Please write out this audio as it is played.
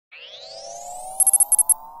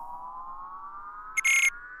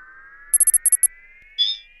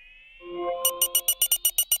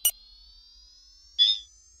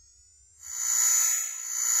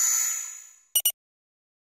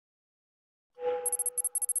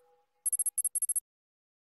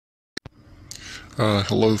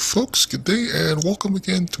Hello folks, good day and welcome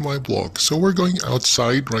again to my blog. So we're going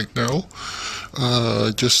outside right now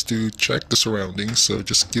just to check the surroundings, so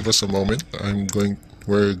just give us a moment.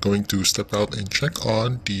 We're going to step out and check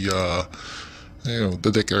on the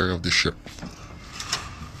deck area of the ship.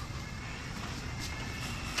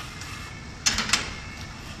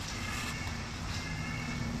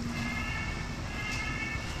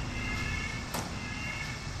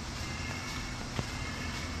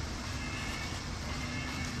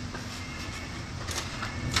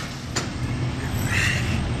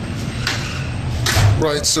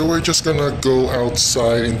 Right, so we're just gonna go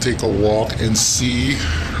outside and take a walk and see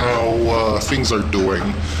how things are doing.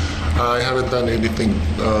 I haven't done anything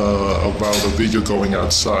about a video going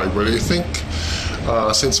outside, but I think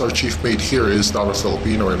since our chief mate here is not a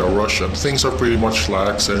Filipino and a Russian, things are pretty much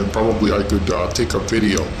lax and probably I could take a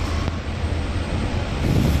video.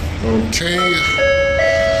 Okay,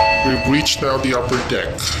 we've reached now the upper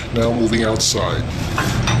deck, now moving outside.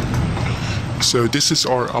 So this is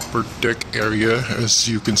our upper deck area. As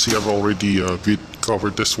you can see, I've already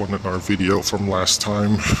covered this one in our video from last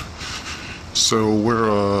time. So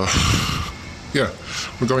we're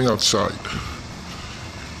going outside.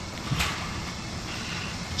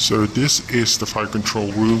 So this is the fire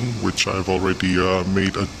control room, which I've already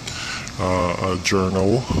made a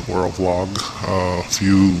journal or a vlog a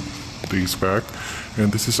few days back.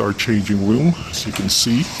 And this is our changing room, as you can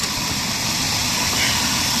see.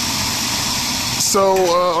 So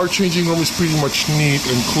our changing room is pretty much neat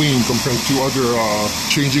and clean compared to other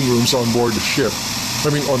changing rooms on board the ship.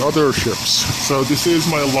 On other ships. So this is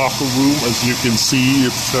my locker room. As you can see,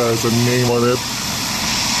 it has a name on it.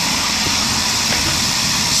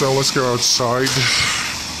 So let's go outside.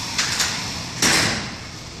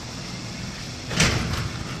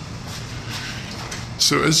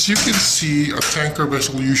 So as you can see, a tanker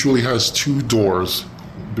vessel usually has two doors,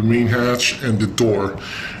 the main hatch and the door.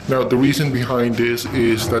 Now the reason behind this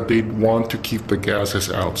is that they want to keep the gases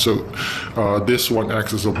out, so this one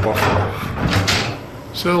acts as a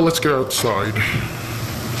buffer. So let's go outside.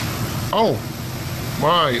 Oh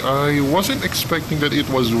my, I wasn't expecting that it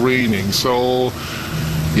was raining, so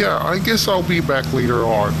yeah, I guess I'll be back later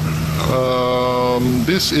on.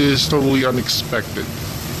 This is totally unexpected.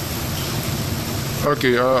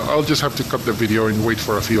 Okay, I'll just have to cut the video and wait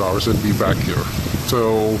for a few hours and be back here.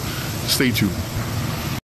 So stay tuned.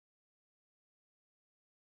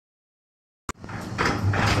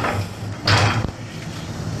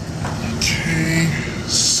 Okay,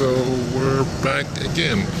 so we're back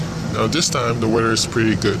again. Now this time the weather is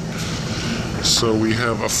pretty good. So we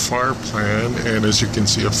have a fire plan, and as you can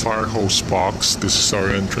see, a fire hose box. This is our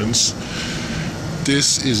entrance.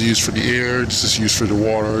 This is used for the air, this is used for the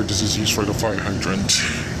water, this is used for the fire hydrant.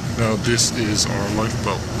 Now this is our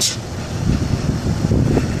lifeboat.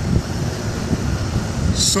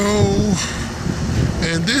 So,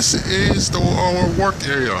 and this is our work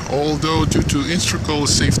area. Although due to integral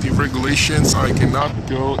safety regulations, I cannot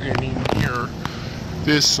go any near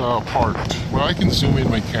this part. But I can zoom in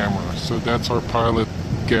my camera. So that's our pilot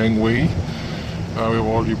gangway. We've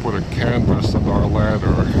already put a canvas on our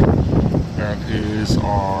ladder. That is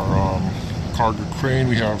our cargo crane.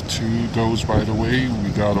 We have two those, by the way. We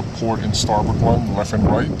got a port and starboard one, left and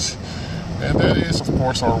right. And that is, of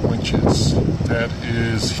course, our winches. That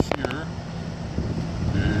is here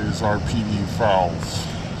is our PD valve.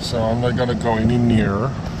 So I'm not gonna go any near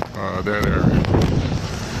that area.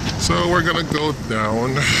 So we're gonna go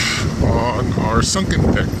down on our sunken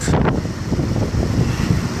deck.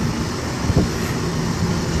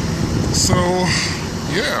 So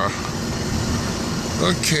yeah.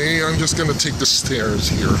 Okay, I'm just gonna take the stairs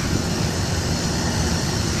here.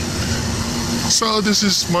 So this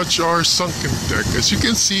is our sunken deck. As you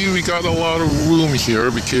can see, we got a lot of room here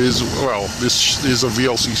because, well, this is a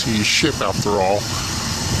VLCC ship after all.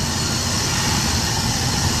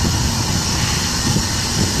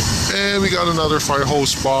 And we got another fire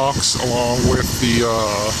hose box along with the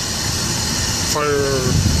fire.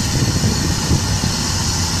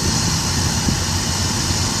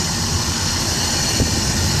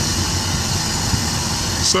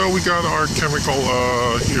 So we got our chemical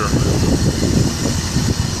here.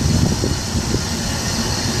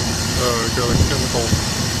 Got a chemical.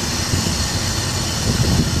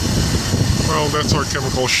 Well, that's our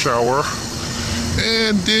chemical shower.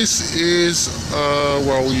 And this is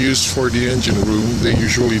used for the engine room. They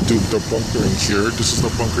usually do the bunkering here. This is the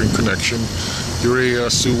bunkering connection. Urea,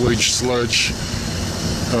 sewage, sludge,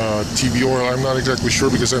 TB oil. I'm not exactly sure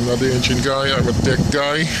because I'm not the engine guy. I'm a deck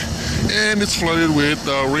guy. And it's flooded with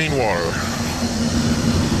rainwater.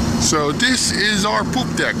 So this is our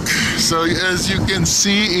poop deck. So as you can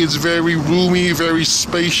see, it's very roomy, very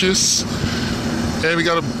spacious. And we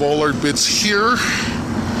got a bollard bits here.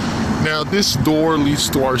 Now this door leads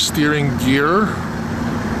to our steering gear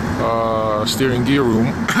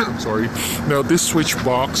room. Sorry. Now this switch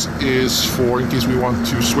box is for in case we want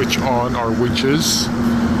to switch on our winches.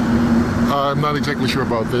 I'm not exactly sure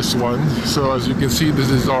about this one. So as you can see, this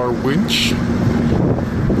is our winch.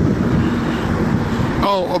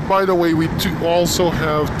 Oh, by the way, we also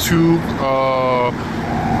have two,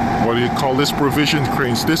 what do you call this, provision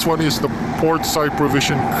cranes. This one is the port side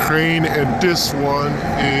provision crane, and this one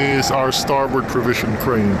is our starboard provision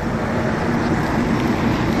crane.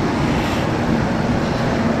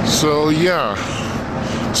 So yeah,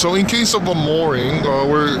 so in case of a mooring,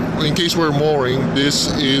 in case we're mooring, this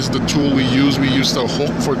is the tool we use. We use the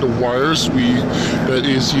hook for the wires that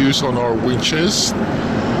is used on our winches.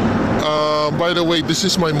 By the way, this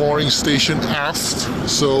is my mooring station aft,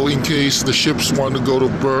 so in case the ships want to go to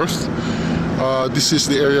berth, this is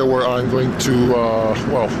the area where I'm going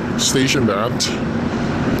to, station that.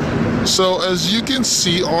 So as you can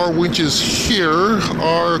see, our winches here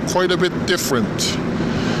are quite a bit different.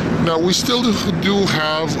 Now we still do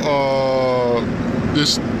have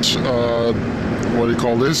this, what do you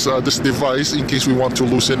call this, this device in case we want to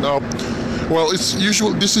loosen up. Well,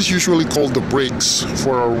 this is usually called the brakes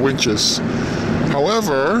for our winches.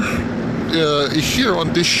 However, here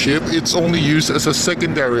on this ship, it's only used as a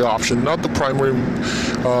secondary option, not the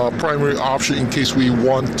primary option in case we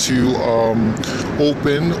want to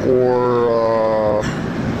open or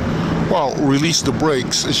release the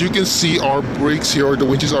brakes. As you can see, our brakes here, the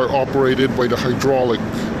winches are operated by the hydraulic.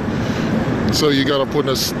 So you gotta put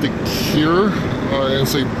a stick here and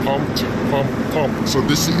say pumped, pump, pump. So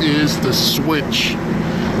this is the switch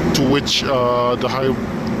to which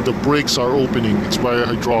the brakes are opening. It's by a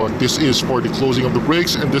hydraulic. This is for the closing of the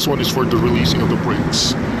brakes, and this one is for the releasing of the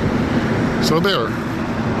brakes. So there.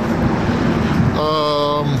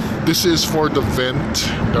 This is for the vent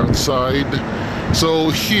outside. So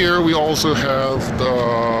here we also have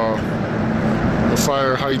the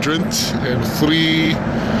fire hydrant and 3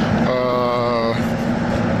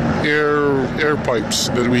 air pipes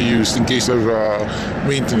that we use in case of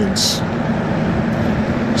maintenance.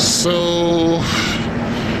 So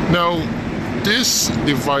now this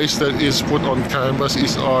device that is put on canvas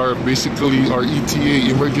is basically our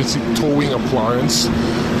ETA, emergency towing appliance.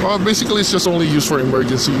 Basically it's just only used for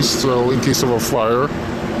emergencies, so in case of a fire.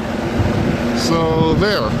 So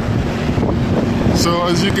there. So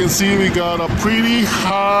as you can see, we got a pretty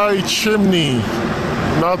high chimney.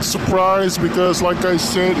 Not surprised because, like I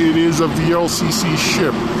said, it is a VLCC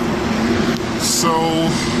ship. So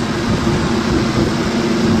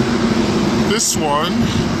this one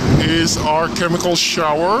is our chemical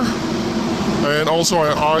shower and also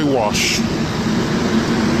our eye wash.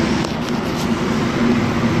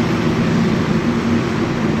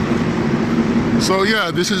 So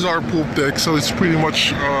yeah, this is our poop deck. So it's pretty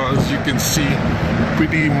much, as you can see,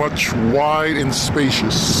 pretty much wide and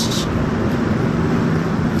spacious.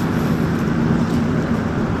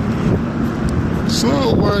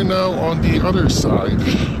 So we're now on the other side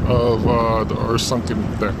of our sunken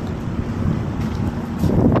deck.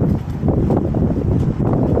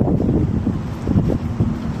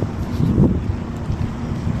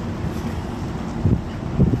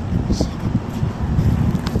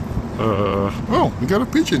 Oh, we got a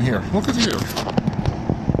pigeon here. Look at here.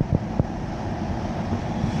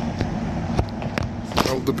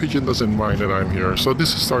 The pigeon doesn't mind that I'm here. So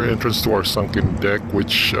this is our entrance to our sunken deck,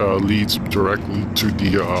 which leads directly to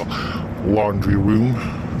the laundry room.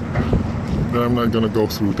 But I'm not gonna go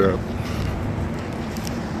through that.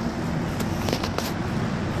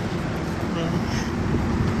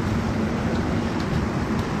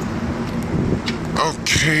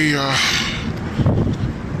 Okay,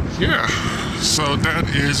 yeah, so that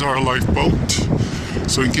is our lifeboat.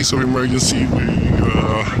 So in case of emergency, we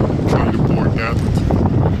try to board that.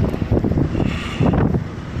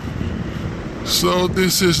 So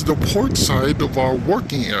this is the port side of our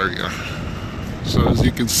working area. So as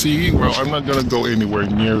you can see, well, I'm not gonna go anywhere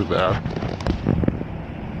near that.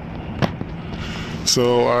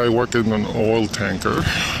 So I work in an oil tanker.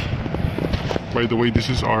 By the way, this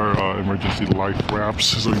is our emergency life rafts.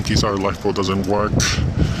 So in case our lifeboat doesn't work,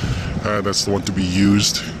 that's the one to be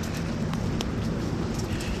used.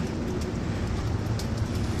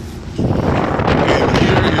 And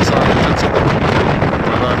here is our transport,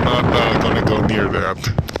 but I'm not gonna go near that.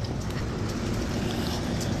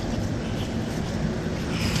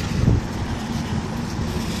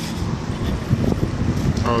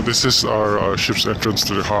 This is our ship's entrance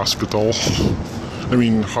to the hospital. I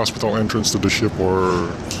mean, hospital entrance to the ship,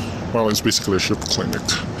 or, well, it's basically a ship clinic.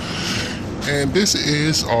 And this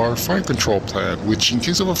is our fire control plan, which in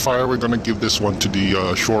case of a fire, we're going to give this one to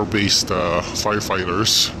the shore-based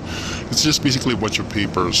firefighters. It's just basically a bunch of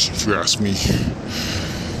papers, if you ask me.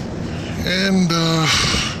 And,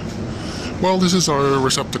 well, this is our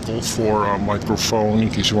receptacle for a microphone in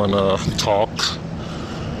case you want to talk.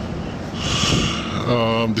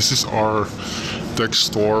 This is our deck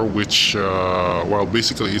store, which, well,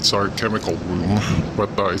 basically it's our chemical room, but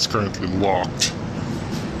it's currently locked.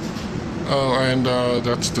 And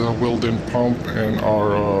that's the Weldon pump and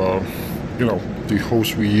our, you know, the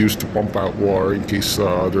hose we use to pump out water in case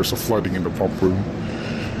there's a flooding in the pump room.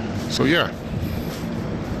 So yeah.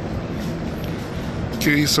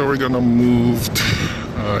 Okay, so we're gonna move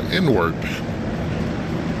inward.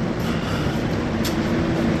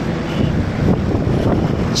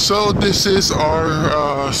 So this is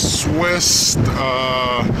our Swiss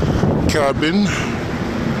cabin.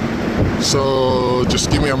 So just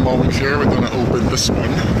give me a moment here, we're gonna open this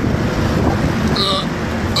one.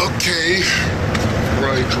 Okay,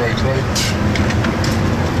 right.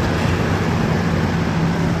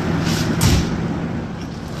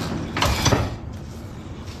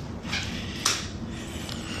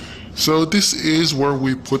 So this is where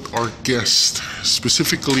we put our guests,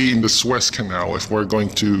 specifically in the Suez Canal, if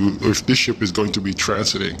this ship is going to be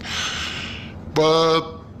transiting.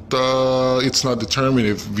 But it's not determined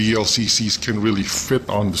if VLCCs can really fit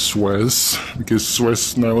on the Suez, because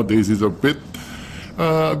Suez nowadays is a bit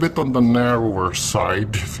on the narrower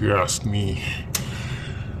side, if you ask me.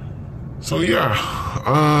 So yeah,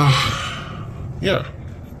 yeah.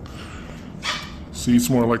 See, it's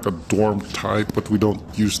more like a dorm type, but we don't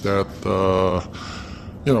use that,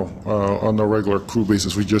 you know, on a regular crew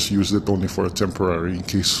basis. We just use it only for a temporary, in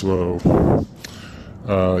case, you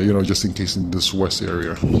know, just in case in this west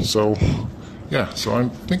area. So, yeah, so I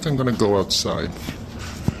think I'm gonna go outside.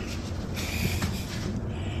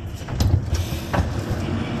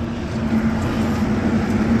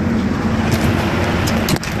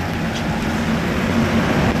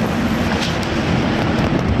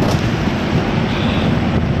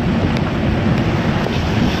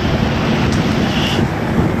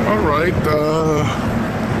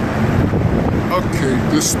 Okay,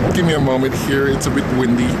 just give me a moment here, it's a bit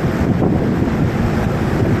windy.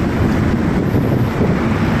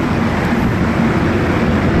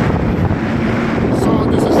 So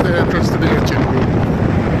this is the entrance to the engine room.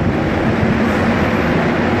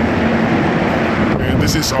 And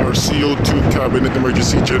this is our CO2 cabinet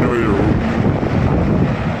emergency generator room.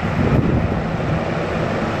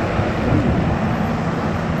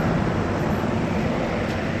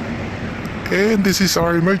 And this is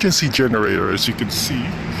our emergency generator, as you can see.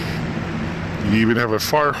 We even have a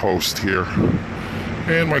fire hose here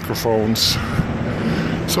and microphones.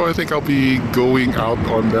 So I think I'll be going out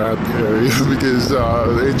on that area because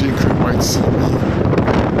the engine crew might see me.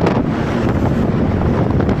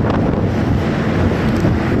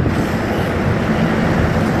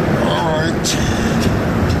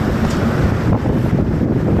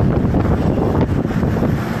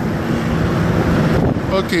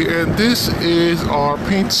 Okay, and this is our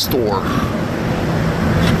paint store.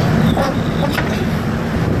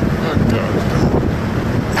 Oh God.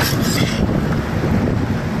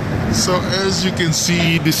 So as you can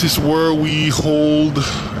see, this is where we hold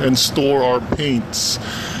and store our paints.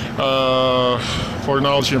 For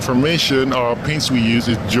knowledge information, our paints we use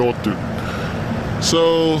is Jotu.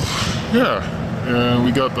 So yeah,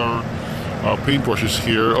 we got our paintbrushes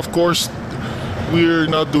here. Of course, we're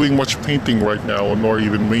not doing much painting right now, nor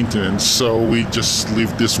even maintenance, so we just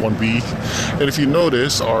leave this one be. And if you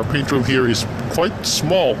notice, our paint room here is quite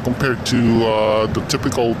small compared to the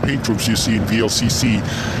typical paint rooms you see in VLCC.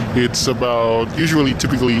 It's about,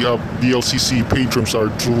 typically VLCC paint rooms are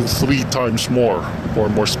 3 times more, or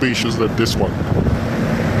more spacious than this one.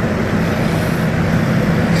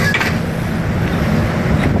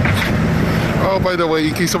 Oh, by the way,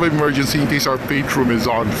 in case of emergency, in case our paint room is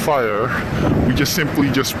on fire, we just simply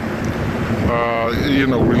you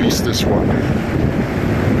know, release this one.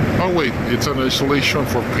 Oh wait, it's an installation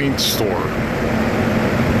for paint store.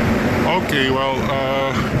 Okay, well,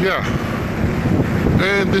 yeah.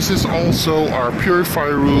 And this is also our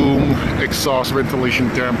purifier room exhaust ventilation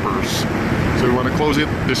dampers. So we want to close it,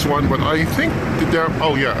 this one, but I think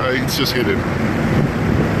oh yeah, it's just hidden.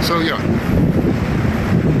 So yeah.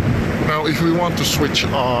 Now if we want to switch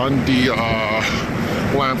on the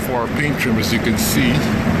lamp for our paint room, as you can see.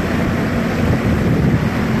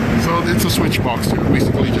 So So it's a switch box here,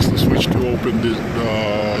 basically just a switch to open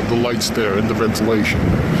the lights there and the ventilation.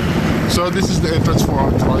 So this is the entrance for our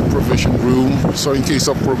dry provision room. So in case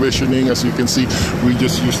of provisioning, as you can see, we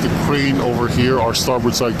just use the crane over here, our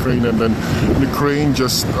starboard side crane, and then the crane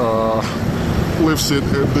just lifts it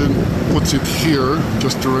and then puts it here,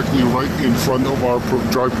 just directly right in front of our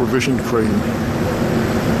dry provision crane.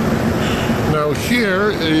 Now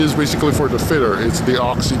here is basically for the fitter. It's the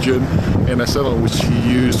oxygen and acetylene which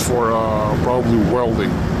he used for probably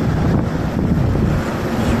welding.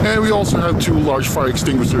 And we also have two large fire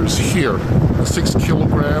extinguishers here, 6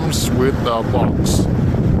 kilograms with a box.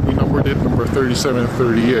 We numbered it number 37 and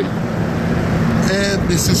 38. And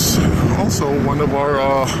this is also one of our,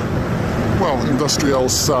 well, industrial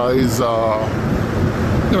size,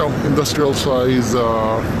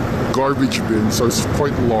 garbage bin. So it's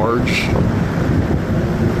quite large.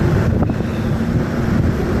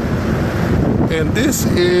 And this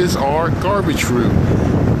is our garbage room.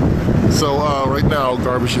 So right now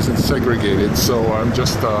garbage isn't segregated, so I'm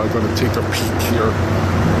just going to take a peek here.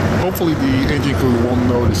 Hopefully the engine crew won't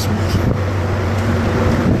notice me.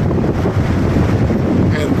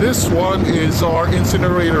 And this one is our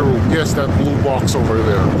incinerator room. Yes, that blue box over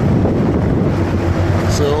there.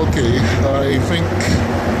 So okay, I think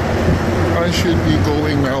I should be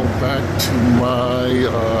going now back to my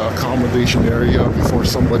accommodation area before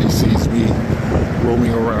somebody sees me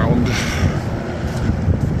roaming around.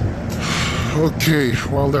 Okay,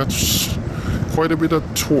 well that's quite a bit of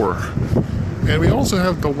tour. And we also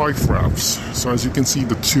have the life rafts. So as you can see,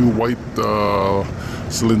 the two white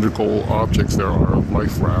cylindrical objects there are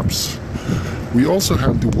life rafts. We also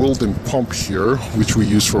have the Wilden pump here, which we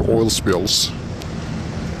use for oil spills.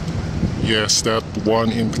 Yes, that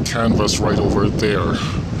one in the canvas right over there.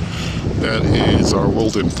 That is our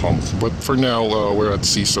Wilden pump. But for now, we're at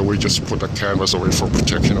sea, so we just put a canvas over it for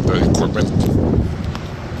protection of the equipment.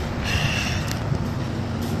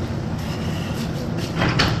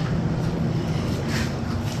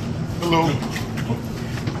 Hello.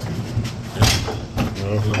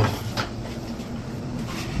 Hello.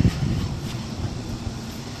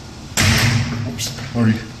 Oops,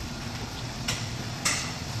 sorry.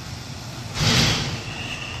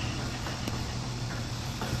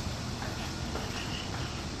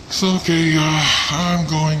 So, okay, I'm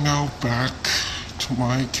going now back to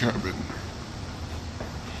my cabin.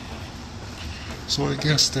 So I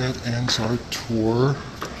guess that ends our tour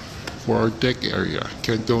for our deck area.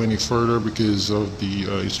 Can't go any further because of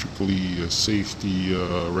the strictly safety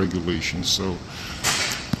regulations. So,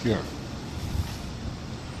 yeah.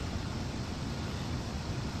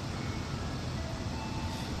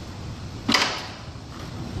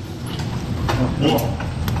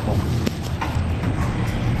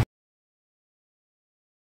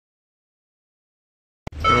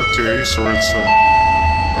 Okay, so it's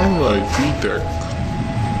alright, B-deck.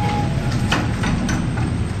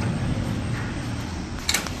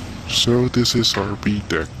 So this is our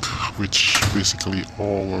B-deck, which basically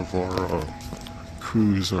all of our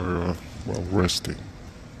crews are, well, resting.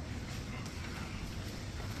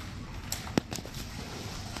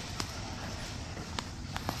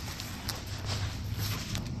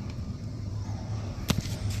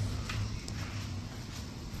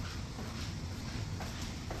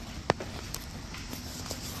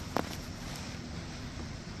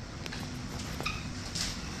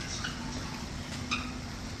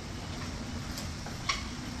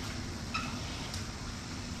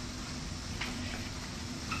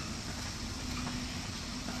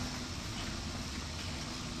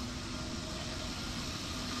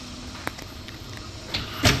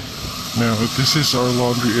 Now this is our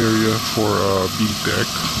laundry area for B-deck.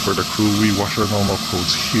 For the crew, we wash our normal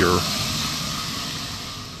clothes here.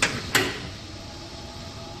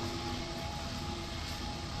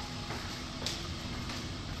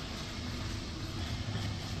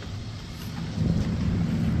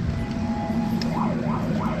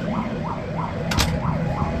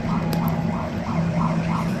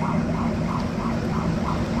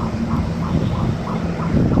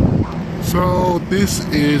 So this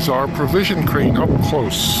is our provision crane up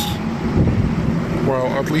close. Well,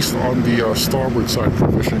 at least on the starboard side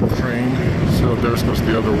provision crane. So there's goes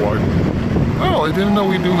the other one. Oh, I didn't know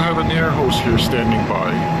we do have an air hose here standing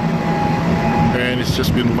by. And it's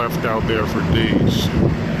just been left out there for days.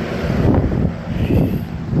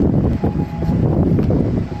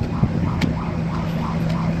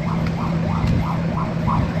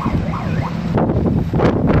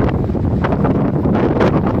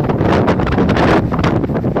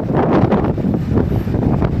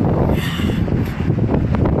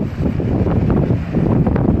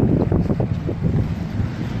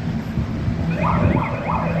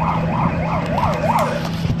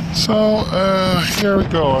 So here we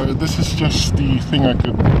go. This is just the thing I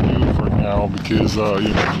could do for now because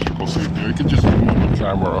electrical safety. I could just zoom in the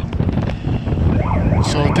camera.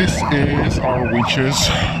 So this is our winches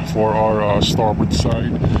for our starboard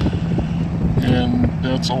side, and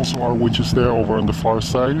that's also our winches there over on the far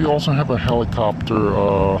side. We also have a helicopter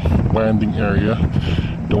landing area,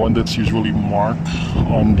 the one that's usually marked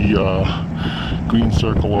on the green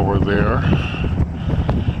circle over there.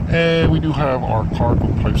 And we do have our cargo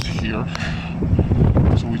pipes here.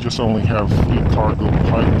 So we just only have 3 cargo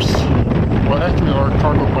pipes. Well, actually our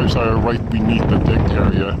cargo pipes are right beneath the deck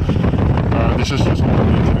area. This is just only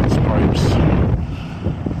maintenance pipes.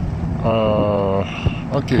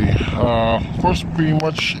 Okay, of course pretty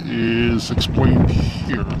much is explained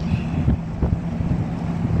here.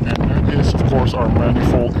 And that is of course our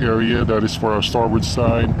manifold area, that is for our starboard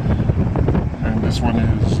side. And this one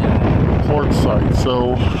is port side,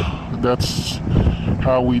 so that's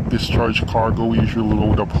how we discharge cargo. We usually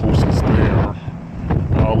load up hoses there,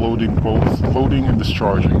 loading and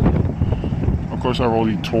discharging. Of course, I've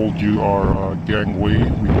already told you our gangway.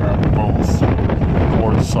 We have both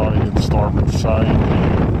port side and starboard side.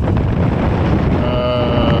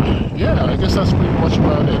 Yeah, I guess that's pretty much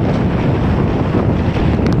about it.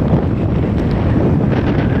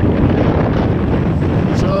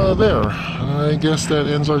 So there, I guess that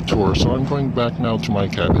ends our tour. So I'm going back now to my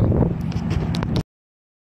cabin.